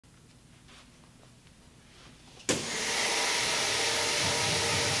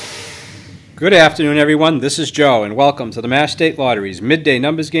Good afternoon, everyone. This is Joe, and welcome to the Mass State Lottery's Midday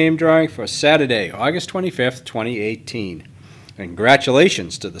Numbers Game Drawing for Saturday, August 25th, 2018.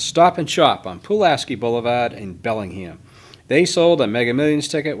 Congratulations to the Stop and Shop on Pulaski Boulevard in Bellingham. They sold a Mega Millions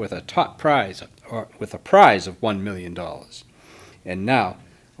ticket with a top prize, or with a prize of $1 million. And now,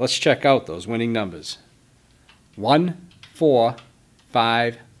 let's check out those winning numbers. 1, 4,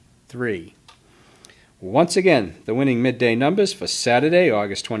 5, 3. Once again, the winning midday numbers for Saturday,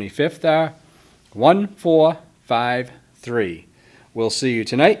 August 25th are 1, 4, 5, 3. We'll see you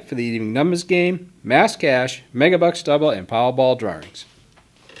tonight for the evening numbers game, Mass Cash, Megabucks Double, and Powerball drawings.